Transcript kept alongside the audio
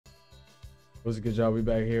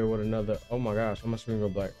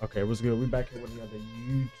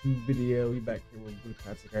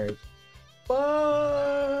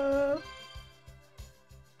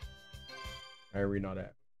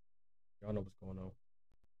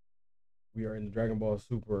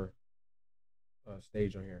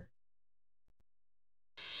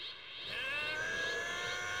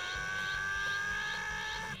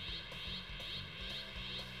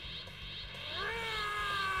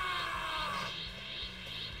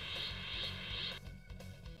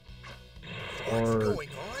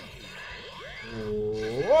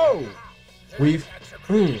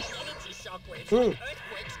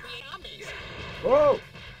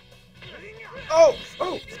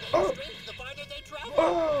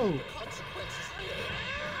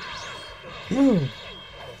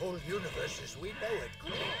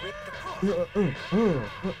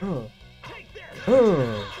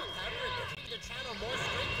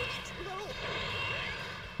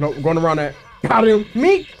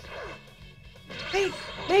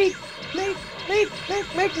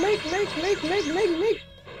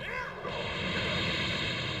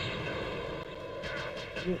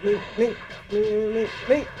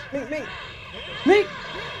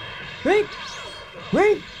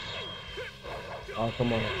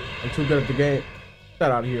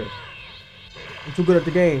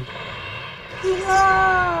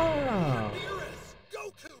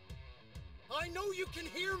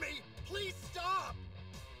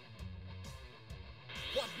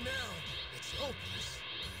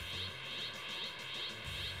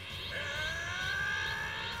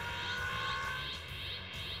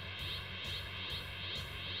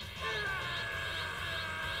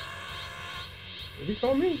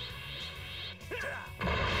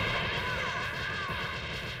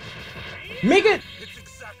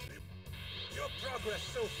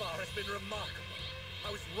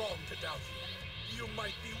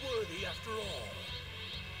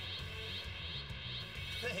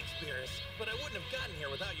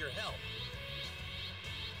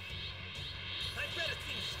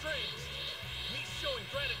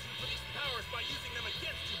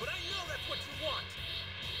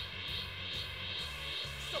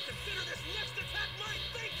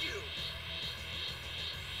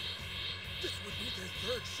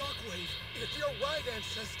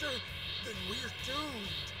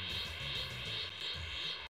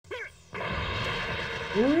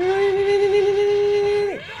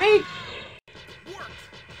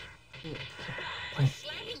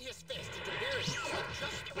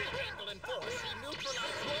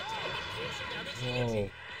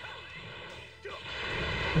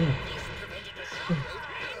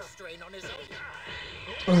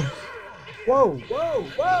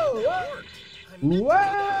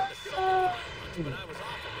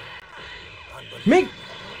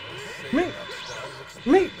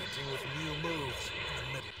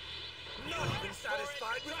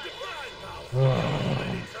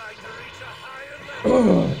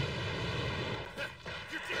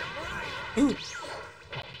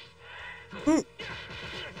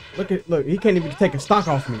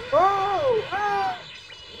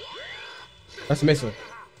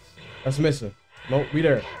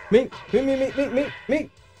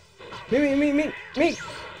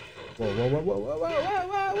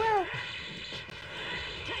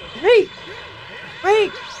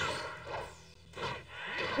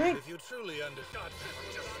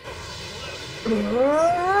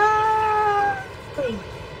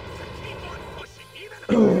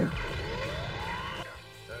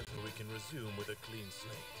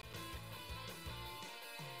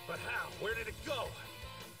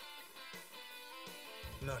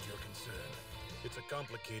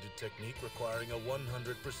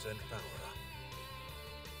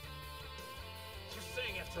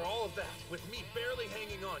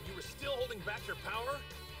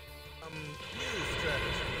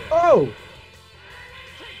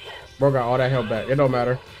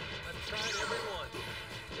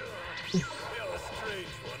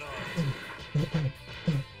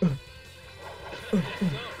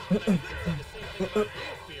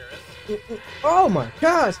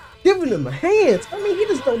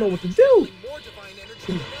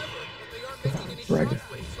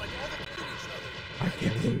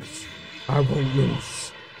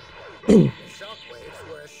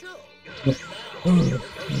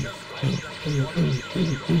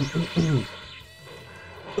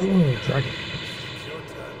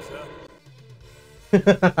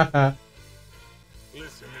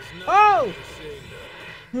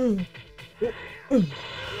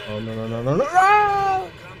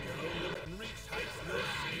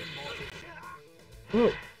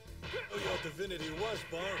divinity was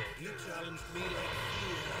borrowed, you challenged me like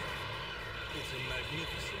fear. It's a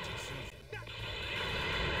magnificent achievement.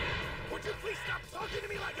 Would you please stop talking to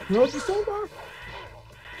me like a You know what you so far?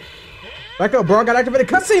 Back up, bro. I got activated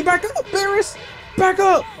cutscene. Back up, beerus. Back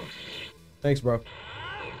up. Thanks, bro.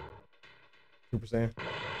 Super Saiyan.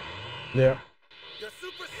 Yeah. Your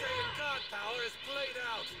Super Saiyan God power is played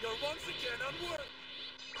out. You're once again unworthy.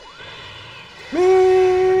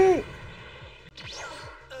 Me.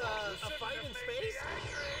 A fight in space?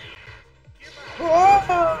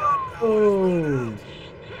 Oh.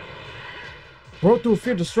 Bro threw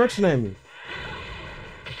fear destruction at me.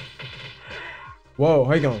 Whoa,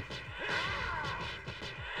 how you going?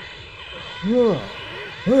 Oh,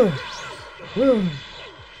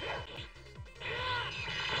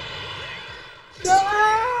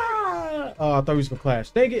 I thought we was gonna clash.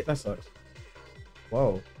 Dang it, that sucks.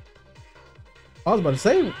 Whoa. I was about to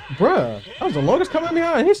say, bruh, that was the longest coming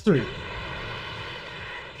behind in history.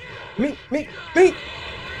 Me.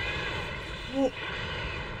 Won't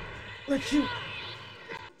let you.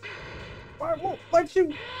 I won't let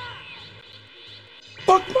you.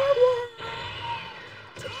 Fuck my world.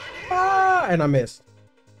 Ah, and I missed.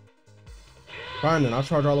 Fine, then I'll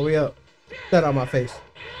charge all the way up. That out my face.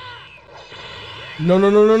 No.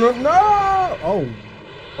 Oh,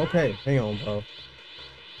 okay. Hang on, bro.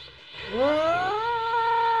 Why?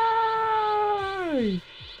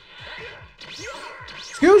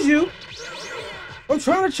 Excuse you. I'm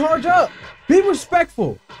trying to charge up. Be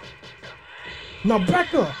respectful. Now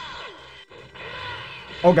back up.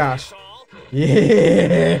 Oh gosh.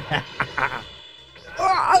 Yeah. Bye-bye.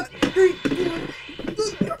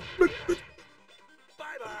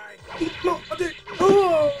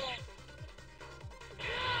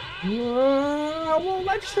 I won't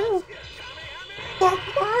let you. Fuck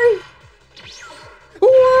my.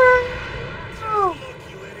 Look,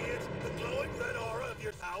 you idiot. The glowing red aura of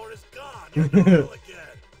your tower is gone. You're normal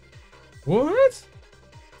again. What?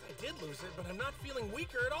 I did lose it, but I'm not feeling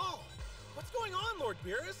weaker at all. What's going on, Lord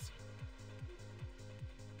Beerus?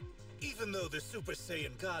 Even though the Super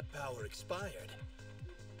Saiyan God power expired,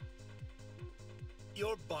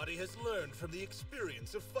 your body has learned from the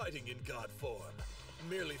experience of fighting in God form.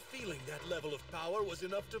 Merely feeling that level of power was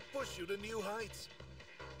enough to push you to new heights.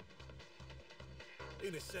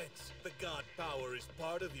 In a sense, the God power is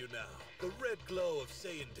part of you now. The red glow of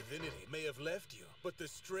Saiyan divinity may have left you, but the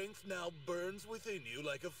strength now burns within you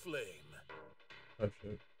like a flame. Oh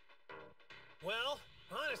shit. Well,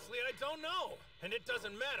 honestly, I don't know. And it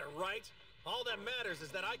doesn't matter, right? All that matters is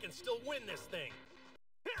that I can still win this thing.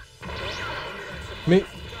 Me.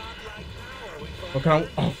 Okay,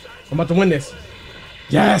 I'm about to win this.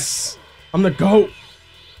 Yes! I'm the GOAT!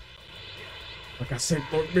 Like I said,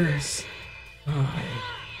 Lord Beerus.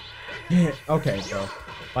 Yeah, okay, bro.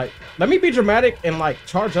 Like, let me be dramatic and like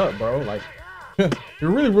charge up, bro. Like, you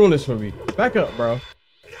really ruined this for me. Back up, bro.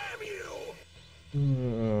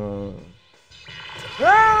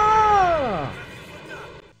 Ah!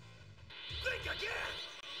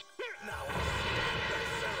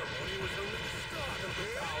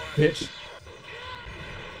 Bitch.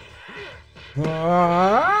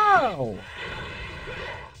 Wow.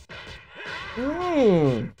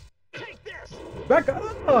 Back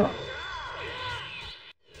up.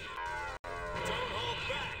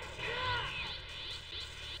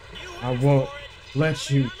 I won't let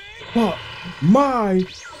you fuck my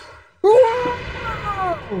world.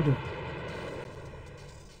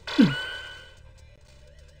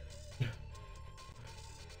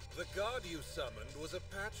 The god you summoned was a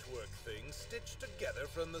patchwork thing stitched together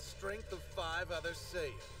from the strength of 5 other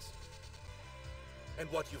Saiyans. And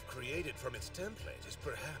what you've created from its template is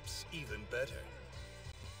perhaps even better.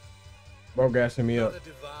 Bro, gassing me up. Not a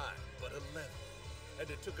divine, but a level. And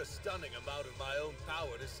it took a stunning amount of my own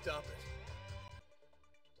power to stop it.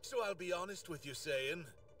 So I'll be honest with you, Saiyan,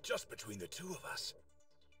 just between the two of us.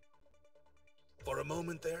 For a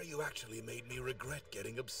moment there, you actually made me regret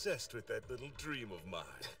getting obsessed with that little dream of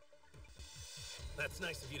mine. That's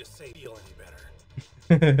nice of you to say feel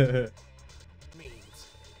any better. Means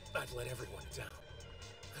I've let everyone down.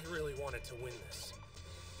 I really wanted to win this.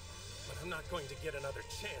 But I'm not going to get another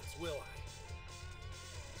chance, will I?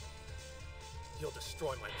 You'll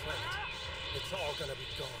destroy my planet. It's all gonna be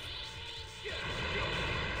gone.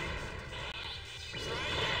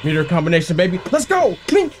 Meteor combination, baby. Let's go.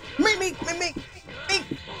 Me.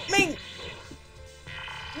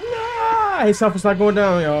 Nah, his self is not going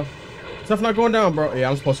down, y'all. Stuff not going down, bro. Yeah,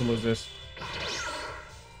 I'm supposed to lose this.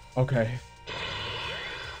 Okay.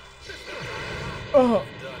 Oh.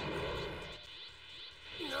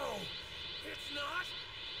 No, it's not.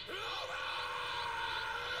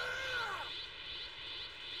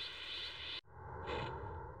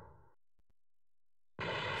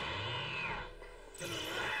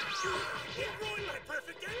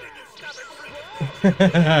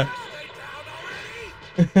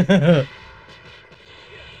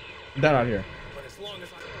 That out here. But as long as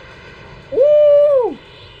I Woo!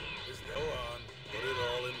 just go on, put it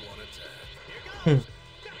all in one attack.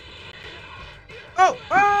 Oh!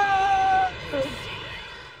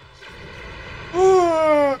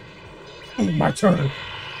 My turn.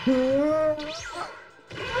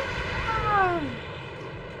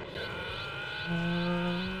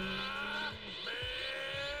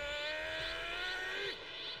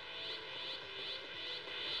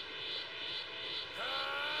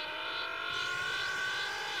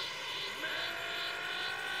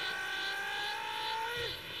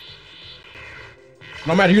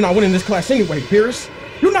 No matter, you're not winning this class anyway, beerus.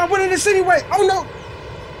 You're not winning this anyway. Oh no!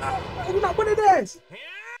 You're not winning this.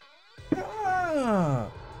 Ah.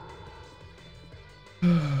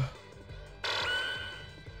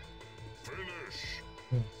 Finish.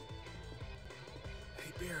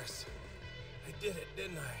 Hey, beerus, I did it,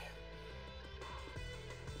 didn't I?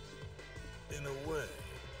 In a way.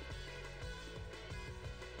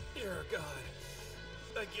 You're a god.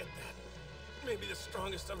 I get that. Maybe the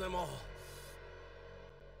strongest of them all.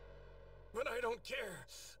 But I don't care.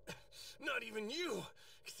 Not even you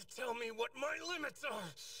get to tell me what my limits are.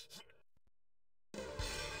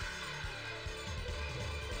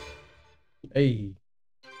 Hey.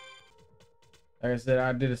 Like I said,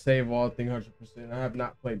 I did a save all thing 100%. I have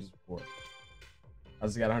not played this before. I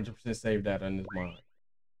just got 100% save data in this mod.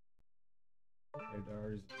 Save data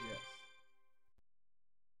is yes.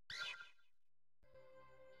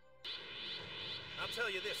 I'll tell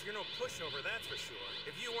you this, you're no pushover, that's for sure.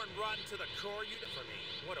 If you weren't rotten to the core, you'd for me.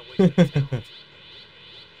 What a waste of talent.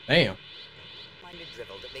 Damn. Find a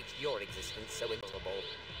drivel that makes your existence so intolerable.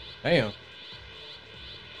 Damn.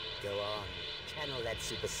 Go on. Channel that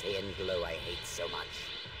Super Saiyan glow I hate so much.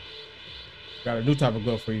 Got a new type of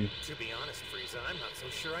glow for you. To be honest, Frieza, I'm not so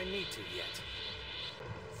sure I need to yet.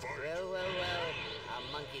 Well. Our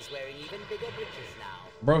monkey's wearing even bigger britches now.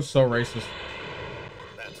 Bro's so racist.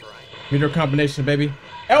 That's right. Meter combination, baby.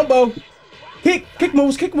 Elbow. Kick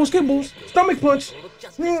moves. Stomach punch.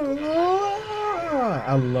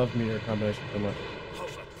 I love meter combination so much.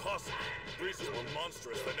 How's that possible? Frieza's more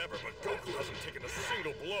monstrous than ever, but Goku hasn't taken a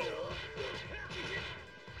single blow.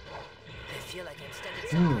 I feel like I'm stuck in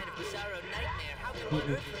some kind of bizarro nightmare. How can one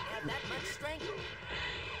Earthling have that much strength?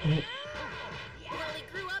 Well, he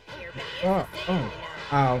grew up here, but he is a Saiyan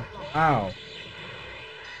now. Ow.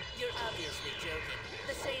 You're obviously joking.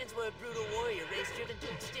 The Saiyans were a brutal warrior race driven to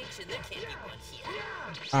extinction. There can't be one here.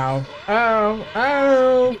 Ow.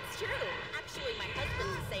 It's true. Actually, my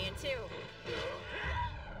husband's a Saiyan too.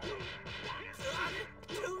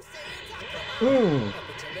 Two Saiyans? Mm. I'll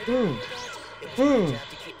pretend I didn't hear that. It was my job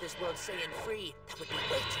to keep this world Saiyan free. That would be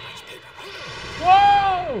way too much paper.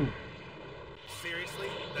 Whoa! Seriously?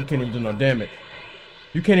 You can't even do no damage.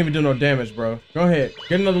 You can't even do no damage, bro. Go ahead.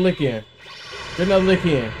 Get another lick in.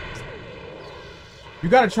 You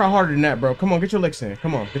gotta try harder than that, bro. Come on, get your licks in.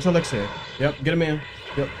 Come on, get your licks in. Yep, get him in.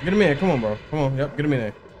 Yep, get him in. Come on, bro. Come on, yep, get him in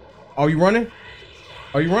there. Oh, you running?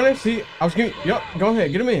 See, I was getting. Yep, go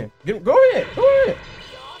ahead, get him in. Go ahead.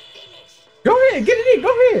 Go ahead, get it in. Go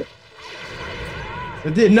ahead.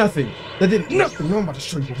 That did nothing. Now I'm about to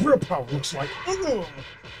show you what real power looks like. Come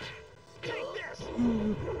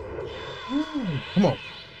on.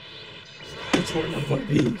 It's one of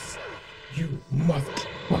these. You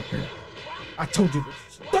motherfucker. I told you to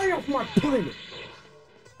stay off my planet.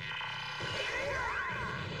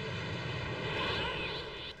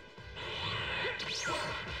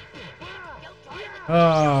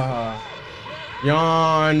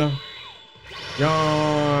 Yawn.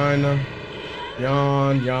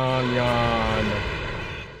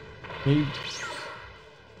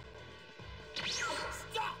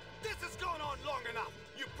 Stop! This has gone on long enough!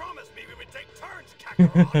 You promised me we would take turns,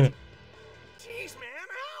 Kakarot! Jeez, man,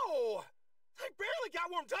 ow! I barely got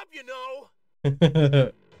warmed up, you know!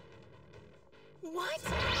 What?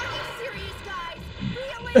 Are you serious, guys?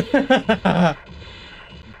 Really?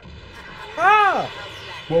 Ah!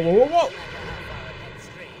 Whoa.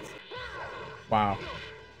 Wow.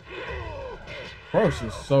 Bro,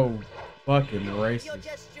 she's so fucking Your racist.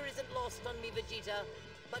 gesture isn't lost on me, Vegeta.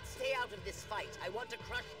 But stay out of this fight. I want to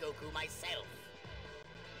crush Goku myself.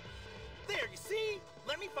 There, you see?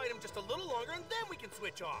 Let me fight him just a little longer and then we can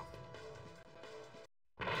switch off.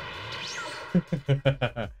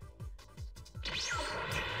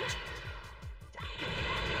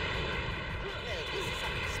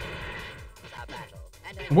 Our battle.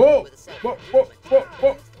 And Whoa! with a self-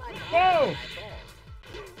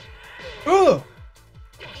 Whoa!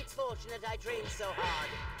 It's fortunate I trained so hard,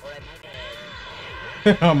 or I might have.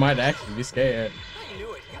 I might actually be scared. I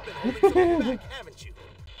knew it. You've been holding something back, haven't you?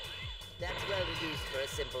 That's well reduced for a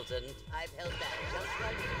simpleton. I've held back just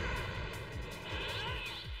like you.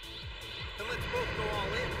 Then let's both go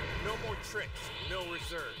all in. No more tricks, no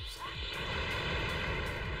reserves.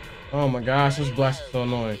 Oh my gosh, this blast is so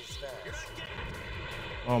annoying. Ladies first.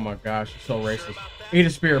 Oh my gosh, you're so racist. Eat a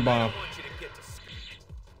spirit bomb. I want you to get to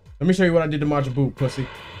Let me show you what I did to Majin Buu, pussy.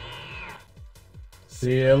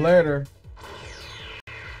 See you later.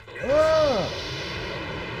 Ah!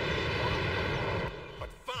 But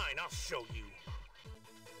fine, I'll show you.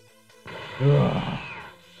 Ugh.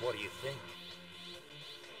 What do you think?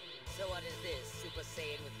 So what is this? Super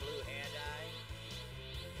Saiyan with blue hair dye?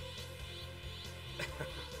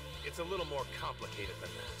 It's a little more complicated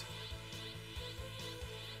than that.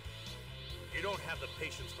 You don't have the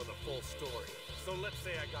patience for the full story. So let's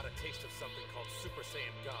say I got a taste of something called Super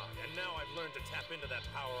Saiyan God, and now I've learned to tap into that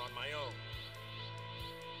power on my own.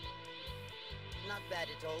 Not bad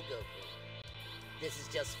at all, Goku. This is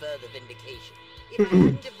just further vindication. If I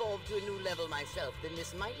hadn't evolved to a new level myself, then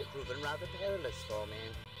this might have proven rather perilous for me.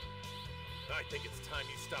 I think it's time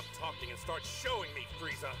you stop talking and start showing me,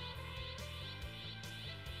 Frieza.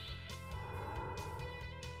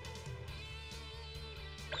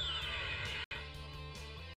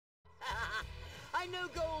 I know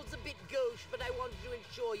gold's a bit gauche, but I wanted to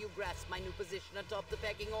ensure you grasp my new position atop the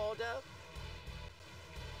pecking order.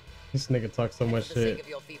 This nigga talks so much For the sake shit. of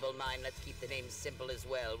your feeble mind, let's keep the name simple as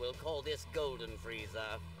well. We'll call this Golden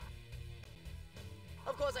Frieza.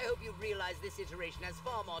 Of course, I hope you've realized this iteration has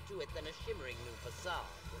far more to it than a shimmering new facade.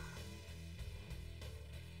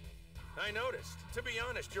 I noticed. To be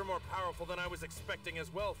honest, you're more powerful than I was expecting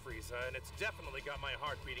as well, Frieza, and it's definitely got my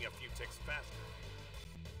heart beating a few ticks faster.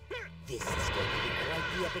 This is going to be quite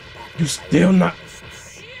the epic battle. You still not.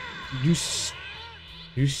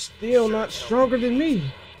 You still not stronger than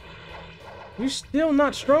me. You still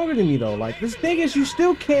not stronger than me though. Like this thing is, you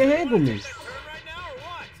still can't handle me. Turn right now or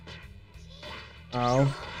what? Ow,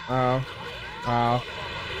 ow, ow,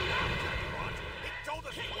 He told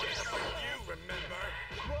us he wanted to fight you, remember?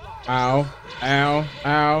 ow, ow,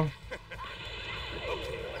 ow.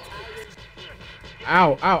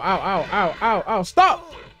 Ow, ow, ow, ow, ow, ow, ow, stop!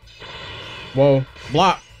 Whoa,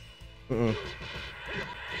 block. Oh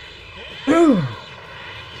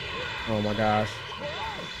my gosh.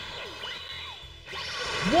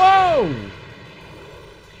 Whoa!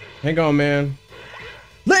 Hang on, man.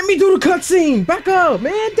 Let me do the cutscene! Back up,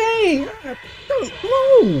 man, dang!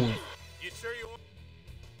 Whoa! You sure you want?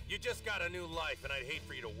 You just got a new life, and I'd hate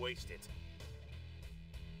for you to waste it.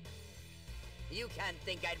 You can't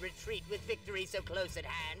think I'd retreat with victory so close at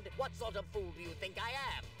hand. What sort of fool do you think I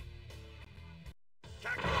am?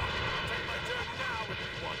 Kakarot, I'll take my turn now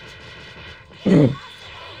if you want.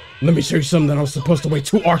 Let me show you something that I was supposed to wait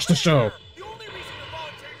 2 arcs to show. The only reason you're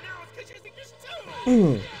volunteering now is because you think there's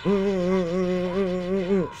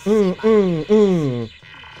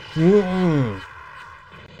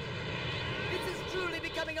This is truly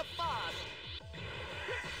becoming a farce.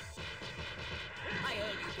 I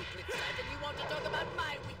heard you to cliffside and you want to talk about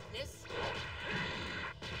my weakness.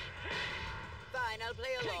 Fine, I'll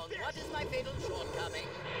play along. What is my fatal shortcoming?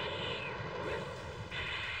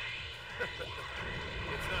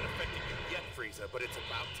 It's not affecting you yet, Frieza, but it's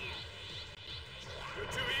about to. You're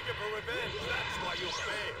too eager for revenge. That's why you'll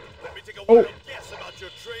fail. Let me take a wild guess about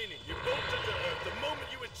your training. You bolted to Earth the moment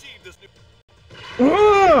you achieved this new...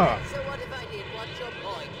 So what if I did? What's your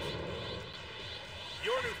point?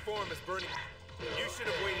 Your new form is burning. You should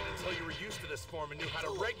have waited until you were used to this form and knew how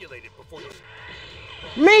to regulate it before you...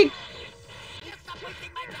 Me! You stop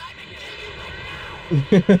wasting my time and kill you right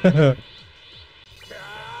now!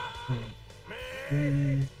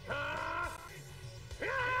 See?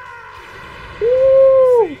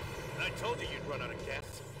 I told you you'd run out of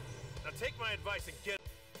gas. Now take my advice and get...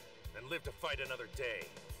 and live to fight another day.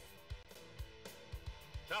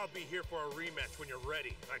 I'll be here for a rematch when you're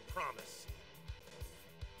ready, I promise.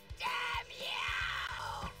 Damn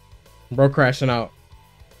you! Bro crashing out.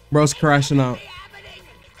 Bro's crashing out. Happening!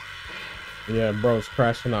 Yeah, bro's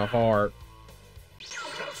crashing out hard.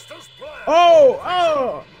 Just as planned.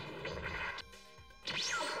 Oh!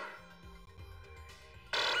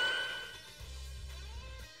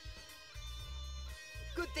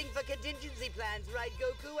 Good thing for contingency plans, right,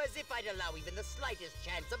 Goku? As if I'd allow even the slightest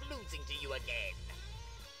chance of losing to you again.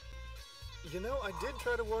 You know, I did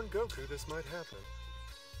try to warn Goku this might happen.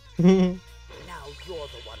 Now you're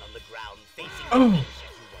the one on the ground facing the finish.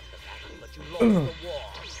 You won the battle, but you lost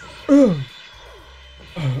the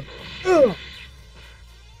war.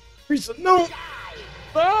 Frieza, no!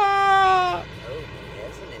 Ah! Oh,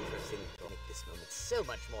 there's an interesting point. This moment so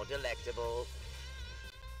more delectable.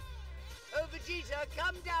 Oh, Vegeta,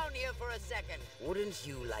 come down here for a second. Wouldn't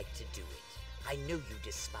you like to do it? I know you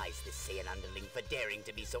despise this Saiyan underling for daring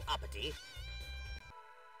to be so uppity.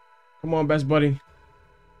 Come on, best buddy.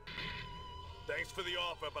 Thanks for the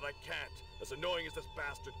offer, but I can't. As annoying as this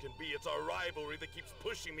bastard can be, it's our rivalry that keeps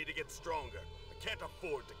pushing me to get stronger. I can't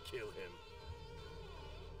afford to kill him.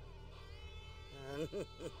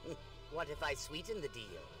 What if I sweeten the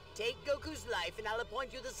deal? Take Goku's life and I'll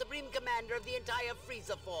appoint you the Supreme Commander of the entire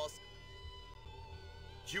Frieza Force.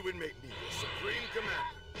 You would make me your Supreme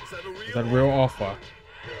Commander. Is that a real Is that real offer?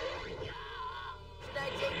 Should I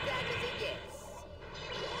take that as a yes?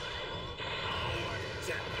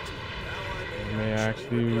 Damn it. Now I May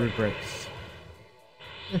actually regret.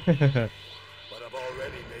 But I've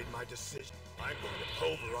already made my decision. I'm going to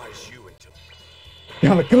pulverize you into...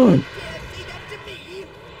 Got a gun. Yeah, see that to me?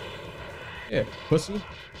 Yeah, pussy.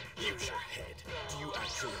 Use your head. Do you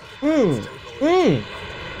actually Mm. stay loyal to the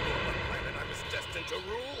planet I was destined to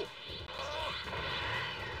rule?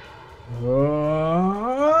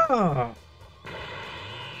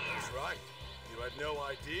 That's right. You had no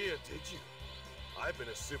idea, did you? I've been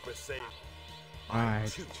a Super Saiyan. I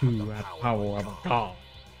too have power of a god.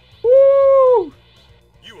 Woo!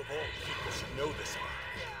 You of all people should know this already.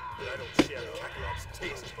 But I don't share Kakarot's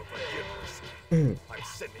taste for forgiveness. I'm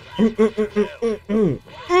sending you to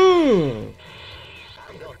hell.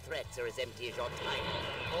 Your threats are as empty as your time.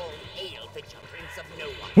 All hail picture prince of no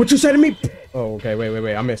one. What you say to me? Oh, okay.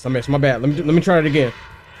 Wait. I missed. My bad. Let me try it again.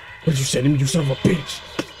 What you say to me, you son of a bitch?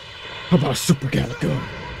 How about a super Galaga?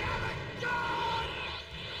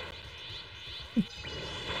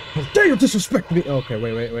 How dare you disrespect me? Okay,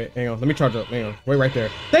 wait. Hang on. Let me charge up. Hang on. Wait right there.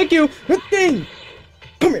 Thank you. Thing.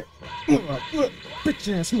 Come here. Bitch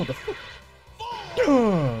ass motherfucker.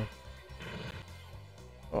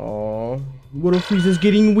 Oh, Little Frieza's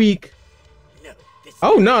getting weak. No, this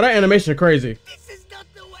Oh no, that animation is crazy. This is not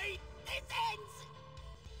the way this ends!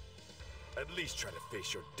 At least try to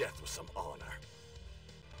face your death with some honor.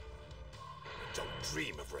 Don't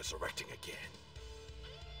dream of resurrecting again.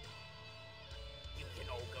 You can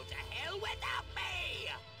all go to hell without me!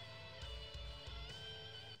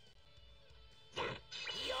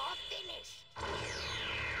 You're finished! I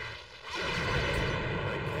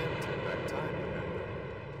can turn back time, remember?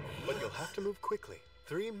 But you'll have to move quickly.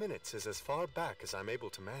 3 minutes is as far back as I'm able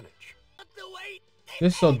to manage. Not the way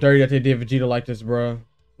It's so dirty that they did Vegeta like this, bro.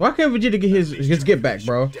 Why can't Vegeta get his get back,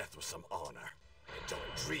 bro? Death with some honor. And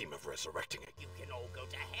don't dream of resurrecting again. You can all go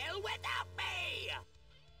to hell without me!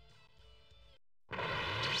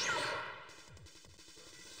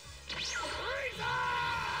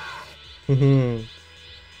 Mhm.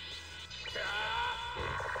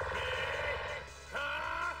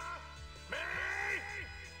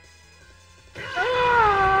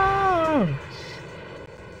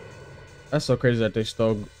 That's so crazy that they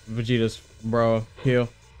stole Vegeta's heal.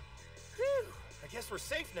 Phew, I guess we're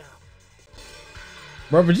safe now.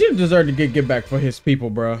 Bro, Vegeta deserved to get back for his people,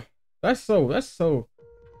 bro. That's so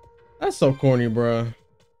corny, bro.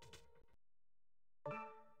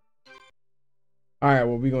 All right,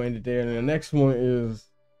 well, we gonna end it there, and the next one is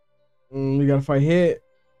we gotta fight Hit.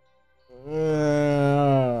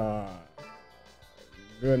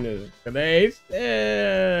 Goodness,